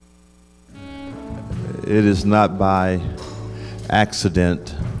It is not by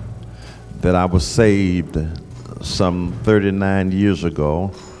accident that I was saved some 39 years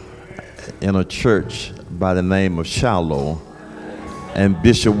ago in a church by the name of Shiloh, and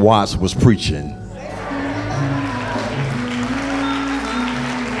Bishop Watts was preaching.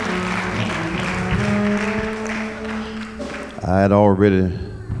 I had already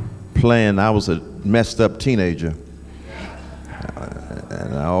planned. I was a messed up teenager,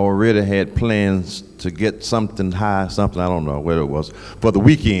 and I already had plans to get something high, something, I don't know what it was, for the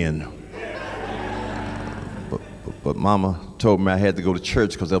weekend. But Mama told me I had to go to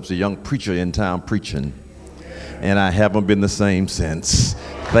church because there was a young preacher in town preaching, and I haven't been the same since.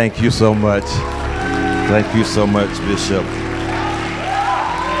 Thank you so much. Thank you so much, Bishop.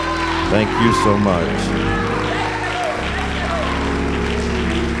 Thank you so much.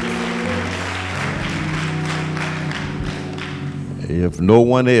 If no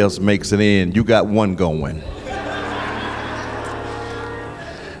one else makes it in, you got one going.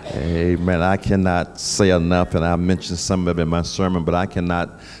 Amen. I cannot say enough, and I mentioned some of it in my sermon, but I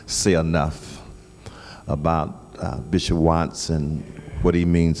cannot say enough about Bishop Watts and what he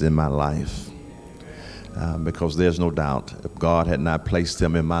means in my life. Because there's no doubt, if God had not placed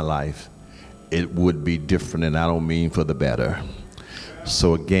him in my life, it would be different, and I don't mean for the better.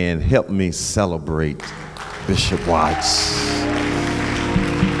 So again, help me celebrate Bishop Watts.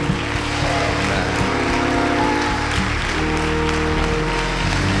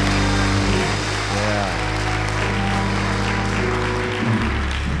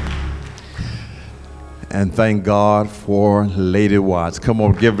 And thank God for Lady Watts. Come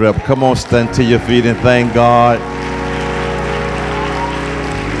on, give it up. Come on, stand to your feet and thank God.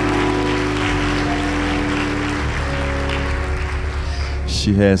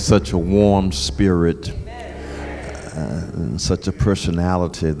 She has such a warm spirit and such a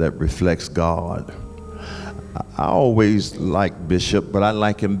personality that reflects God. I always liked Bishop, but I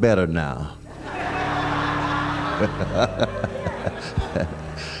like him better now.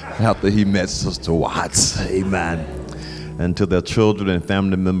 After he met Sister Watts, amen. And to their children and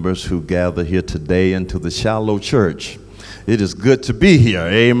family members who gather here today, and to the Shiloh Church, it is good to be here,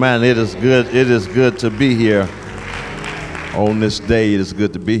 amen. It is good to be here on this day. It is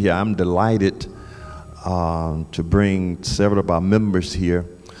good to be here. I'm delighted to bring several of our members here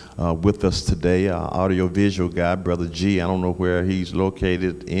with us today. Our audiovisual guy, Brother G, I don't know where he's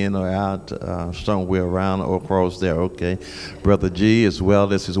located, in or out, somewhere around or across there, okay. Brother G, as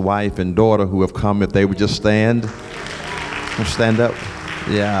well as his wife and daughter who have come, if they would just stand. Stand up.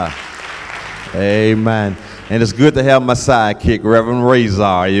 Yeah. Amen. And it's good to have my sidekick, Reverend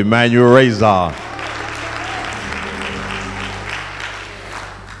Razor, Emmanuel Razor.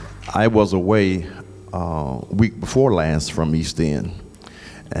 I was away week before last from East End.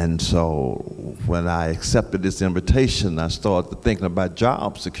 And so when I accepted this invitation, I started thinking about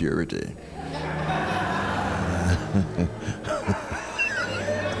job security.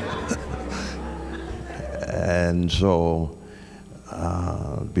 And so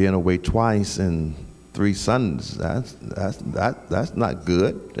being away twice in 3 Sundays, that's not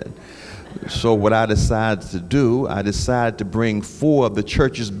good. So what I decided to do, I decided to bring 4 of the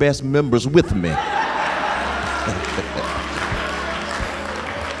church's best members with me.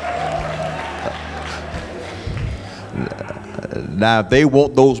 Now, if they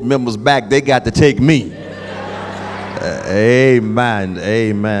want those members back, they got to take me. Amen,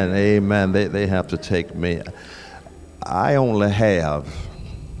 amen, amen. They have to take me. I only have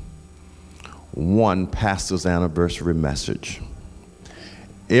one pastor's anniversary message.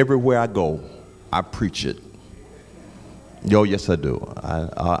 Everywhere I go, I preach it. Yo, yes, I do.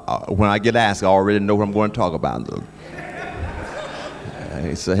 When I get asked, I already know what I'm going to talk about.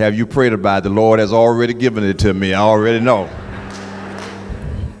 He said, have you prayed about it? The Lord has already given it to me. I already know.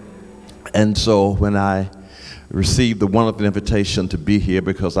 And so when I received the wonderful invitation to be here,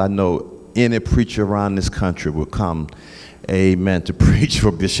 because I know any preacher around this country will come, amen, to preach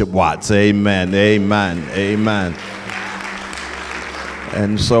for Bishop Watts. Amen, amen, amen.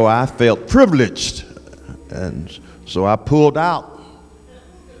 And so I felt privileged. And so I pulled out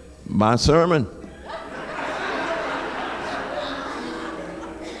my sermon.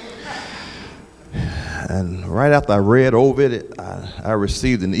 And right after I read over it, I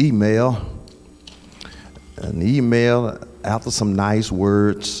received an email. After some nice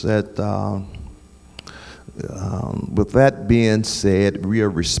words that, with that being said, we are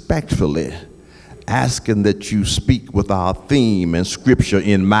respectfully asking that you speak with our theme and scripture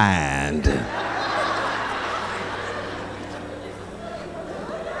in mind.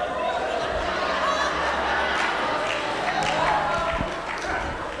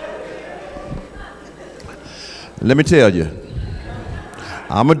 Let me tell you,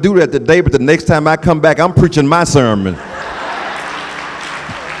 I'm going to do that today, but the next time I come back, I'm preaching my sermon.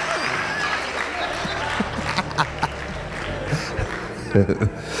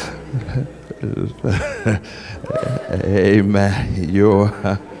 Amen.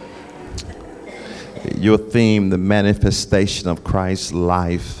 Your theme, the manifestation of Christ's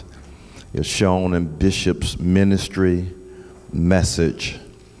life, is shown in Bishop's ministry, message,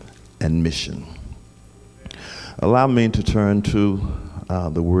 and mission. Allow me to turn to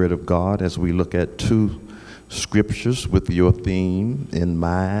the Word of God as we look at two scriptures with your theme in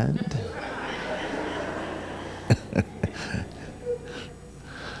mind.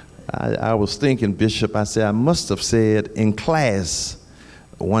 I was thinking, Bishop, I said, I must have said in class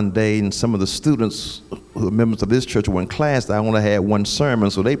one day, and some of the students who are members of this church were in class, I only had one sermon,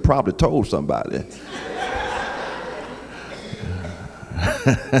 so they probably told somebody.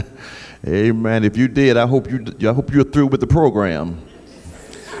 Amen. If you did, I hope you're through with the program,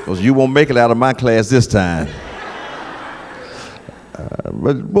 because you won't make it out of my class this time.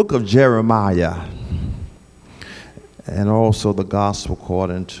 But the book of Jeremiah, and also the gospel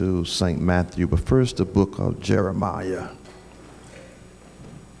according to St. Matthew, but first the book of Jeremiah.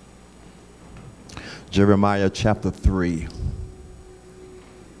 Jeremiah chapter 3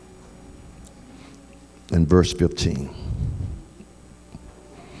 and verse 15.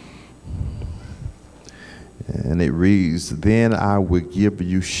 And it reads, "Then I will give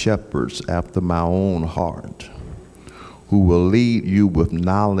you shepherds after my own heart, who will lead you with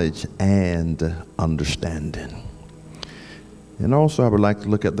knowledge and understanding." And also I would like to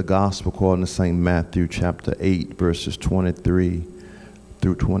look at the gospel according to St. Matthew chapter 8, verses 23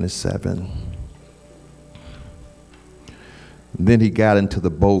 through 27. Then he got into the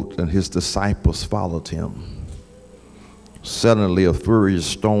boat, and his disciples followed him. Suddenly a furious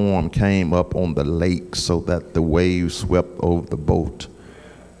storm came up on the lake, so that the waves swept over the boat,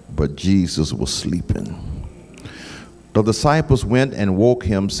 but Jesus was sleeping. The disciples went and woke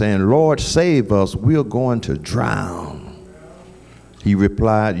him, saying, "Lord, save us, we are going to drown." He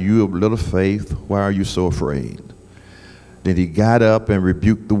replied, "You of little faith, why are you so afraid?" Then he got up and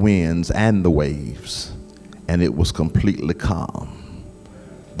rebuked the winds and the waves, and it was completely calm.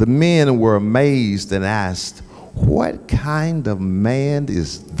 The men were amazed and asked, "What kind of man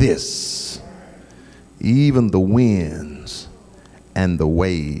is this? Even the winds and the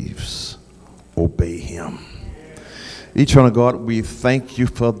waves obey him." Eternal God, we thank you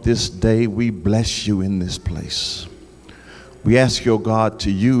for this day. We bless you in this place. We ask your God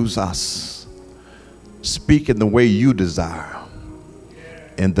to use us, speak in the way you desire.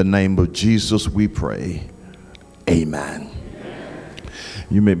 In the name of Jesus we pray. Amen.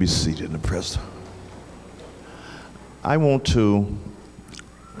 You may be seated in the presence. I want to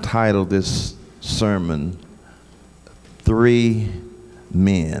title this sermon, Three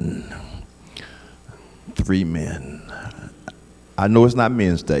Men. Three Men. I know it's not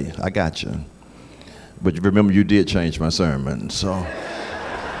Men's Day. I got you. But you remember you did change my sermon. So,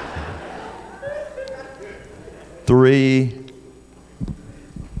 three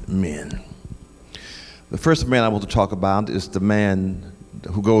men. The first man I want to talk about is the man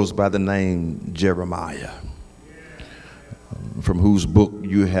who goes by the name Jeremiah, from whose book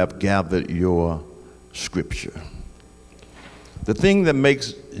you have gathered your scripture. The thing that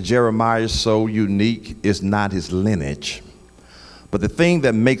makes Jeremiah so unique is not his lineage, but the thing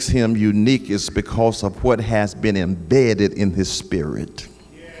that makes him unique is because of what has been embedded in his spirit.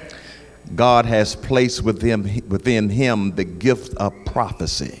 God has placed within him the gift of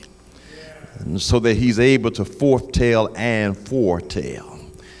prophecy, and so that he's able to foretell and foretell.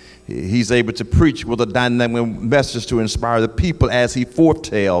 He's able to preach with a dynamic message to inspire the people as he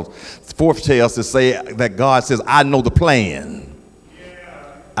foretells to say that God says, "I know the plan.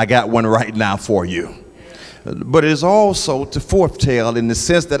 I got one right now for you." But it is also to foretell in the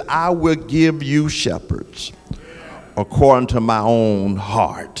sense that I will give you shepherds according to my own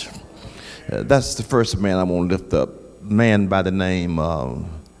heart. That's the first man I want to lift up, man by the name of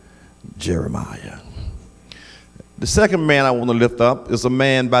Jeremiah. The second man I want to lift up is a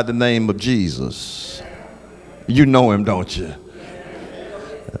man by the name of Jesus. You know him, don't you?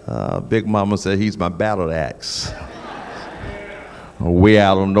 Big Mama said he's my battle axe. Way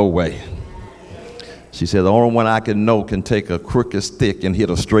out of no way. She said the only one I can know can take a crooked stick and hit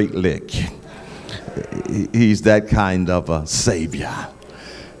a straight lick. He's that kind of a savior.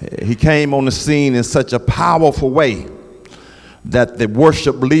 He came on the scene in such a powerful way that the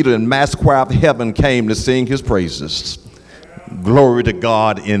worship leader and mass choir of heaven came to sing his praises. Glory to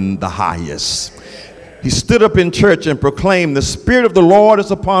God in the highest. He stood up in church and proclaimed, "The Spirit of the Lord is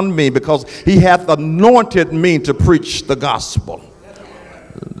upon me, because he hath anointed me to preach the gospel."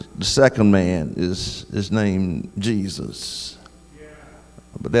 The second man is named Jesus.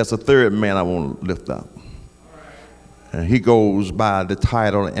 But there's a third man I want to lift up. And he goes by the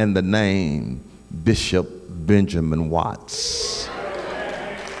title and the name Bishop Benjamin Watts.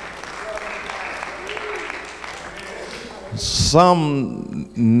 Some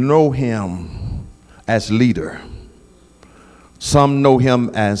know him as leader. Some know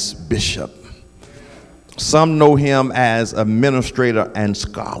him as bishop. Some know him as administrator and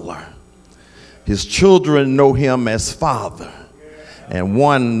scholar. His children know him as father. And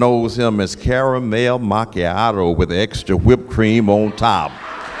one knows him as caramel macchiato with extra whipped cream on top.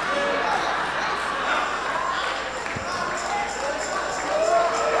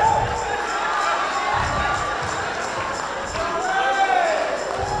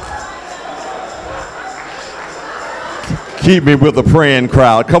 Keep me with the praying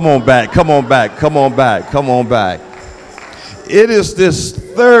crowd. Come on back, come on back, come on back, come on back. It is this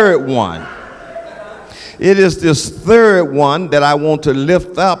third one. It is this third one that I want to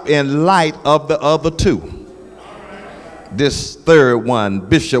lift up in light of the other two. This third one,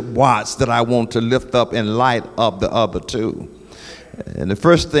 Bishop Watts, that I want to lift up in light of the other two. And the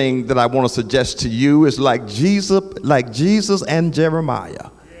first thing that I want to suggest to you is like Jesus and Jeremiah,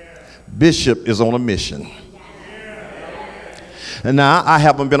 Bishop is on a mission. And now, I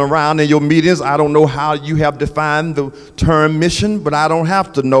haven't been around in your meetings. I don't know how you have defined the term mission, but I don't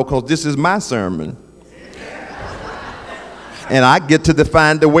have to know, because this is my sermon. And I get to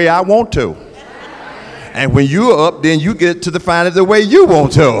define the way I want to. And when you're up, then you get to define it the way you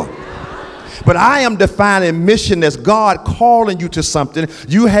want to. But I am defining mission as God calling you to something.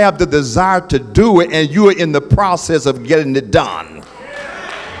 You have the desire to do it, and you are in the process of getting it done.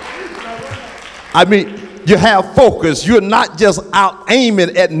 I mean, you have focus. You're not just out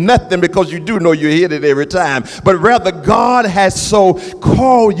aiming at nothing, because you do know you hit it every time. But rather, God has so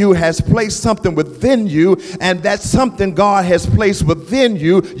called you, has placed something within you, and that something God has placed within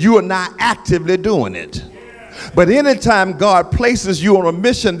you, you are not actively doing it. But anytime God places you on a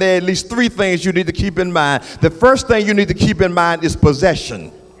mission, there are at least three things you need to keep in mind. The first thing you need to keep in mind is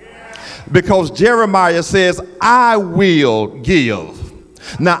possession. Because Jeremiah says, "I will give."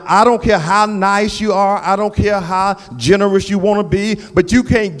 Now, I don't care how nice you are. I don't care how generous you want to be, but you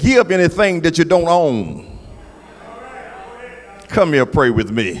can't give anything that you don't own. Come here, pray with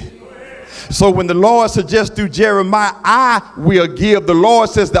me. So when the Lord suggests through Jeremiah, "I will give," the Lord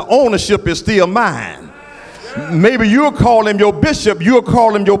says the ownership is still mine. Maybe you'll call him your bishop, you'll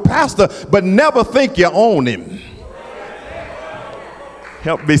call him your pastor, but never think you own him.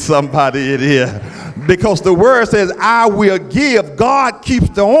 Help me somebody in here. Because the word says, "I will give." God keeps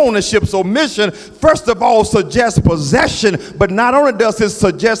the ownership. So mission, first of all, suggests possession. But not only does it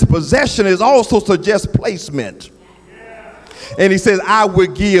suggest possession, it also suggests placement. And he says, "I will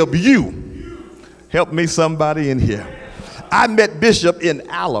give you." Help me somebody in here. I met Bishop in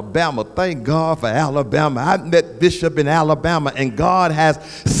Alabama. Thank God for Alabama. I met Bishop in Alabama, and God has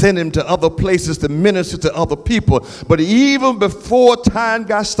sent him to other places to minister to other people. But even before time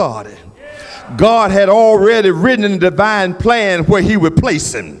got started, God had already written in the divine plan where he would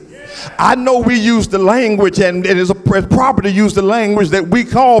place him. I know we use the language, and it is proper to use the language that we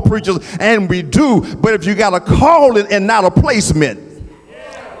call preachers, and we do. But if you got a calling and not a placement,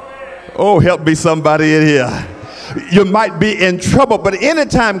 oh, help me somebody in here, you might be in trouble. But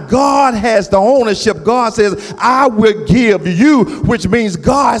anytime God has the ownership, God says, "I will give you," which means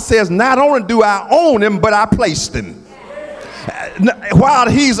God says, not only do I own him, but I placed him. While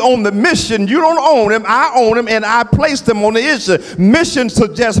he's on the mission, you don't own him, I own him, and I placed him on the issue. Mission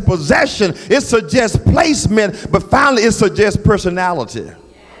suggests possession, it suggests placement, but finally it suggests personality.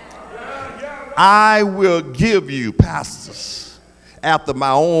 I will give you pastors after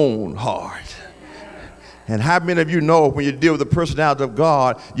my own heart. And how many of you know when you deal with the personality of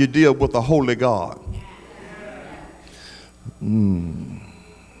God, you deal with the holy God?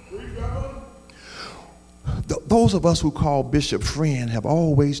 Those of us who call Bishop friend have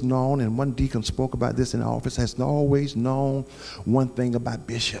always known, and one deacon spoke about this in the office, has always known one thing about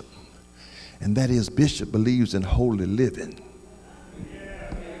Bishop, and that is Bishop believes in holy living.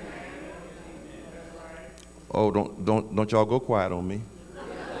 Oh, don't y'all go quiet on me.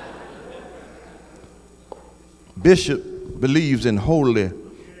 Bishop believes in holy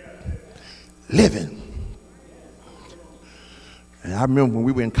living. And I remember when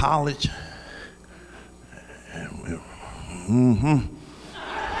we were in college,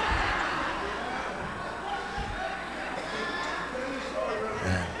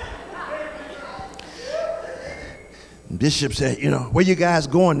 Bishop said, you know, where you guys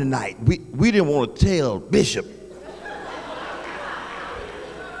going tonight? We didn't want to tell Bishop.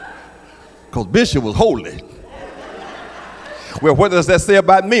 Because Bishop was holy. Well, what does that say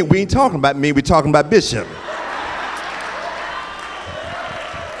about me? We ain't talking about me, we're talking about Bishop.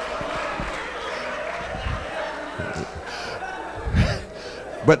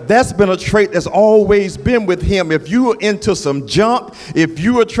 But that's been a trait that's always been with him. If you are into some junk, if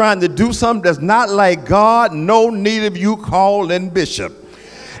you are trying to do something that's not like God, no need of you calling Bishop.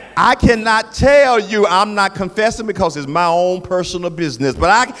 I cannot tell you, I'm not confessing because it's my own personal business, but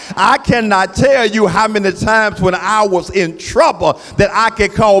I cannot tell you how many times when I was in trouble that I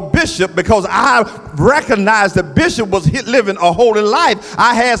could call Bishop because I recognized that Bishop was living a holy life.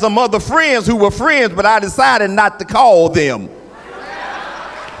 I had some other friends who were friends, but I decided not to call them.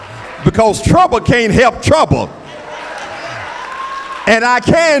 Because trouble can't help trouble. And I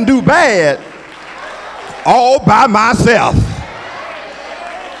can do bad all by myself.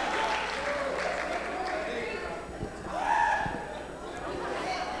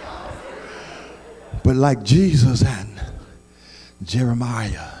 But like Jesus and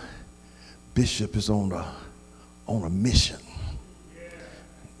Jeremiah, Bishop is on a mission.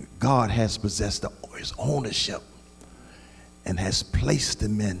 God has possessed his ownership and has placed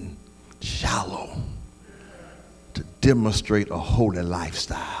him in Shiloh to demonstrate a holy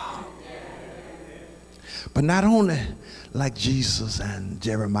lifestyle. But not only like Jesus and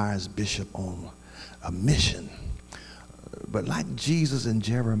Jeremiah's bishop on a mission, but like Jesus and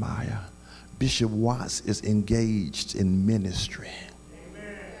Jeremiah, Bishop Watts is engaged in ministry.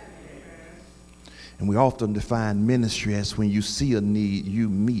 And we often define ministry as when you see a need, you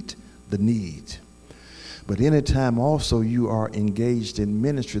meet the need. But anytime also you are engaged in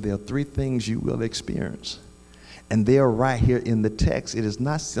ministry, there are three things you will experience. And they are right here in the text. It is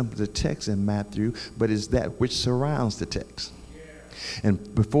not simply the text in Matthew, but it's that which surrounds the text.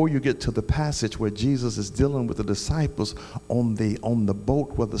 And before you get to the passage where Jesus is dealing with the disciples on the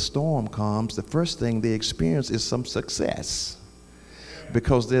boat where the storm comes, the first thing they experience is some success.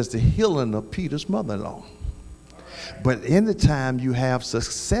 Because there's the healing of Peter's mother-in-law. But anytime you have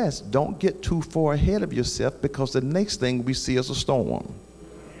success, don't get too far ahead of yourself, because the next thing we see is a storm.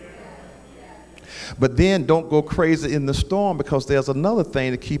 But then don't go crazy in the storm, because there's another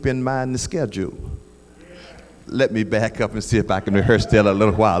thing to keep in mind: the schedule. Let me back up and see if I can rehearse that a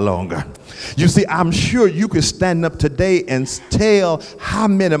little while longer. You see, I'm sure you could stand up today and tell how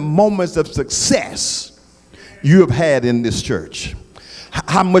many moments of success you have had in this church,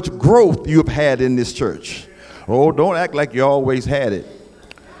 how much growth you have had in this church. Oh, don't act like you always had it.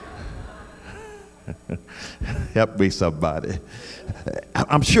 Help me, somebody.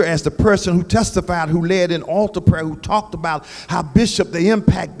 I'm sure as the person who testified, who led in altar prayer, who talked about how Bishop, the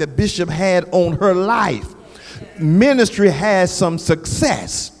impact that Bishop had on her life, ministry has some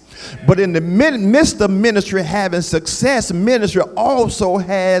success. But in the midst of ministry having success, ministry also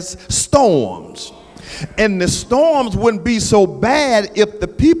has storms. And the storms wouldn't be so bad if the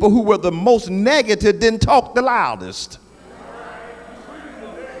people who were the most negative didn't talk the loudest.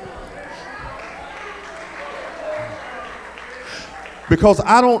 Because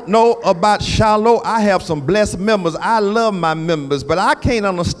I don't know about Shiloh. I have some blessed members. I love my members, but I can't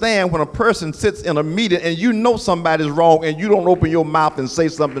understand when a person sits in a meeting and you know somebody's wrong and you don't open your mouth and say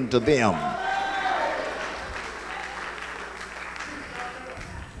something to them.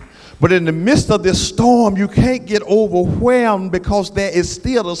 But in the midst of this storm, you can't get overwhelmed, because there is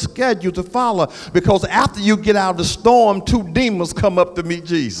still a schedule to follow. Because after you get out of the storm, two demons come up to meet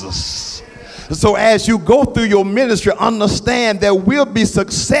Jesus. So as you go through your ministry, understand there will be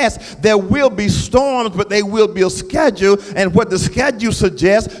success, there will be storms, but they will be a schedule. And what the schedule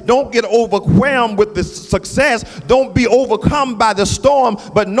suggests, don't get overwhelmed with the success. Don't be overcome by the storm,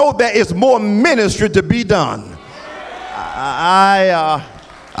 but know there is more ministry to be done. I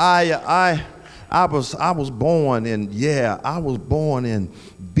was born in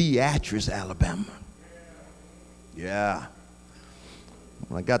Beatrice, Alabama. Yeah.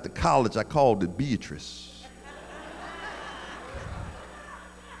 When I got to college, I called it Beatrice.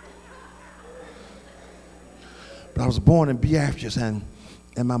 But I was born in Beatrice, and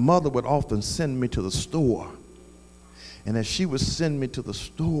my mother would often send me to the store. And as she would send me to the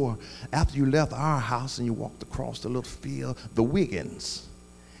store, after you left our house and you walked across the little field, the Wiggins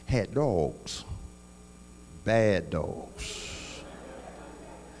had dogs, bad dogs.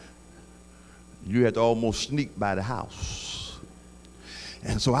 You had to almost sneak by the house.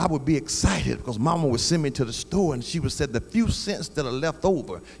 And so I would be excited because Mama would send me to the store, and she would say, the few cents that are left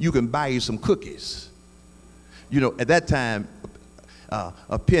over, you can buy you some cookies. You know, at that time,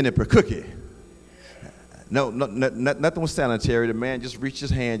 a penny per cookie. Nothing was sanitary. The man just reached his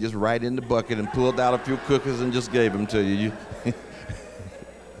hand just right in the bucket and pulled out a few cookies and just gave them to you.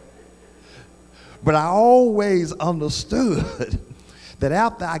 But I always understood that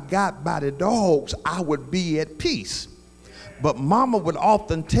after I got by the dogs, I would be at peace. But Mama would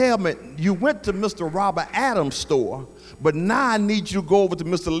often tell me, you went to Mr. Robert Adams' store, but now I need you to go over to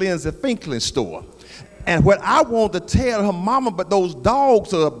Mr. Lindsay Finklin's store. And what I wanted to tell her, Mama, but those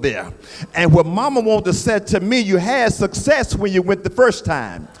dogs are up there. And what Mama wanted to say to me, you had success when you went the first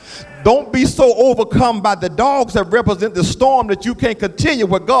time. Don't be so overcome by the dogs that represent the storm that you can't continue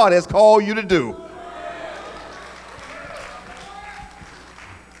what God has called you to do.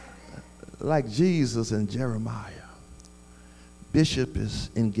 Like Jesus and Jeremiah, Bishop is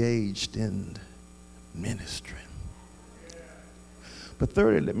engaged in ministry. But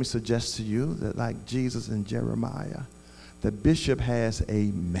thirdly, let me suggest to you that like Jesus and Jeremiah, the Bishop has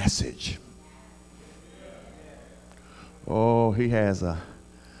a message. Oh, he has a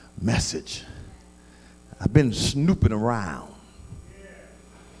message. I've been snooping around.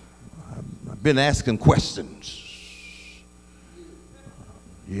 I've been asking questions.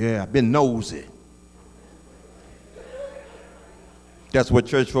 Yeah, I've been nosy. That's what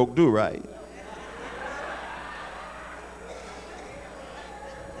church folk do, right?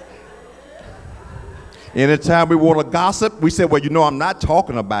 Anytime we want to gossip, we say, well, you know, I'm not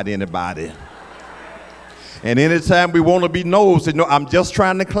talking about anybody. And anytime we want to be nosy, no, I'm just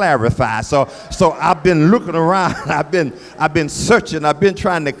trying to clarify. So I've been looking around. I've been searching. I've been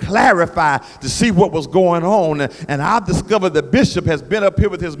trying to clarify to see what was going on. And I've discovered the Bishop has been up here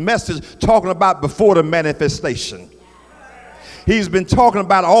with his message talking about before the manifestation. He's been talking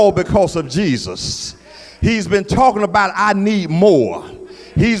about all because of Jesus. He's been talking about I need more.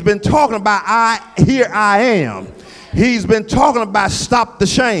 He's been talking about here I am. He's been talking about stop the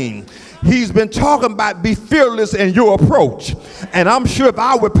shame. He's been talking about be fearless in your approach. And I'm sure if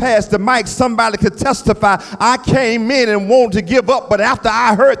I would pass the mic, somebody could testify. I came in and wanted to give up, but after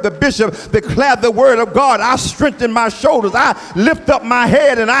I heard the Bishop declare the word of God, I strengthened my shoulders. I lift up my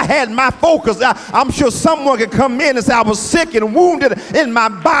head and I had my focus. I'm sure someone could come in and say I was sick and wounded in my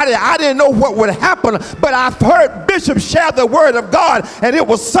body. I didn't know what would happen, but I've heard Bishop share the word of God, and it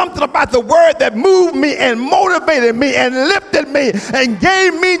was something about the word that moved me and motivated me and lifted me and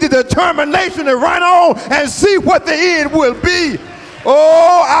gave me the determination to run on and see what the end will be.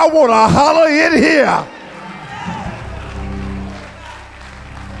 Oh, I want to holler in here.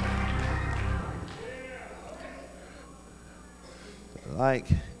 Like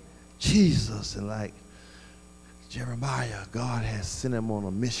Jesus and like Jeremiah, God has sent him on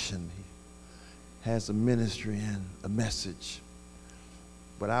a mission. He has a ministry and a message.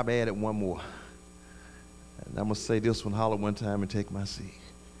 But I've added one more. And I'm going to say this one, holler one time and take my seat.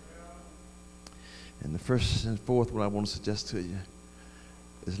 And the first and fourth one I want to suggest to you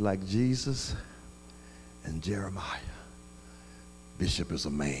is like Jesus and Jeremiah. Bishop is a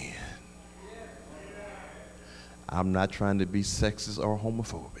man. I'm not trying to be sexist or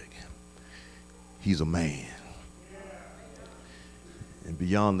homophobic. He's a man. And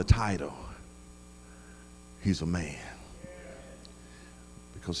beyond the title, he's a man.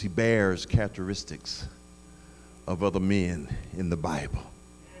 Because he bears characteristics of other men in the Bible.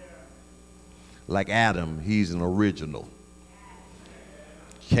 Like Adam, he's an original.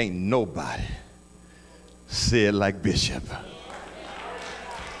 Can't nobody say it like Bishop.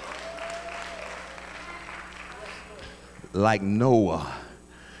 Like Noah,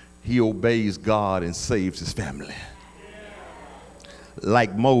 he obeys God and saves his family.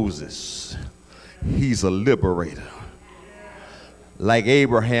 Like Moses, he's a liberator. Like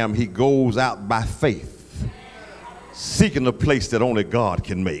Abraham, he goes out by faith, seeking a place that only God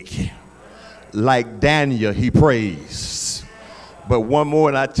can make. Like Daniel, he prays. But one more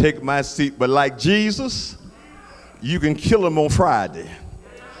and I take my seat. But like Jesus, you can kill him on Friday,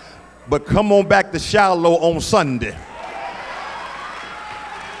 but come on back to Shiloh on Sunday.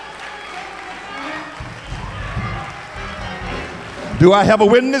 Do I have a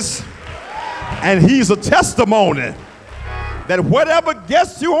witness? And he's a testimony that whatever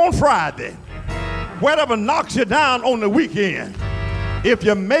gets you on Friday, whatever knocks you down on the weekend, if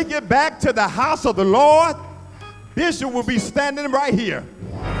you make it back to the house of the Lord, Bishop will be standing right here.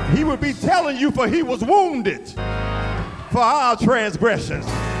 He will be telling you, for he was wounded for our transgressions.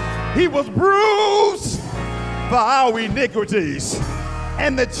 He was bruised for our iniquities.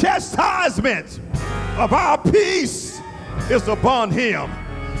 And the chastisement of our peace is upon him.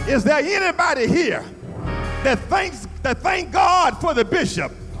 Is there anybody here that thank God for the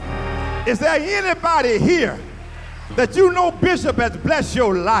Bishop? Is there anybody here that you know Bishop has blessed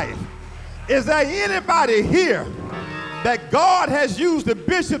your life? Is there anybody here that God has used the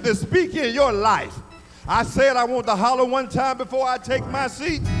bishop to speak in your life? I said I want to holler one time before I take my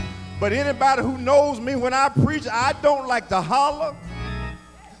seat, but anybody who knows me when I preach, I don't like to holler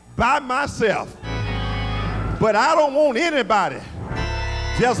by myself. But I don't want anybody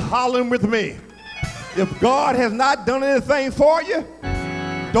just hollering with me. If God has not done anything for you,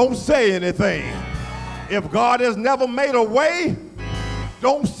 don't say anything. If God has never made a way,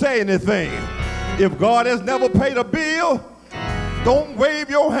 don't say anything. If God has never paid a bill, don't wave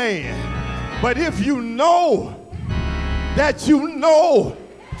your hand. But if you know that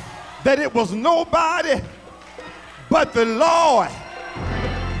it was nobody but the Lord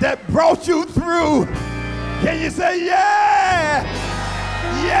that brought you through, can you say, yeah,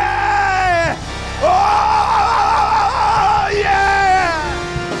 yeah, oh, yeah.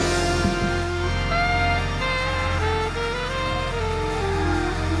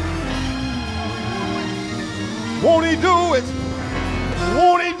 Won't he do it?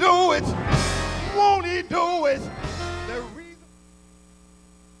 Won't he do it? Won't he do it?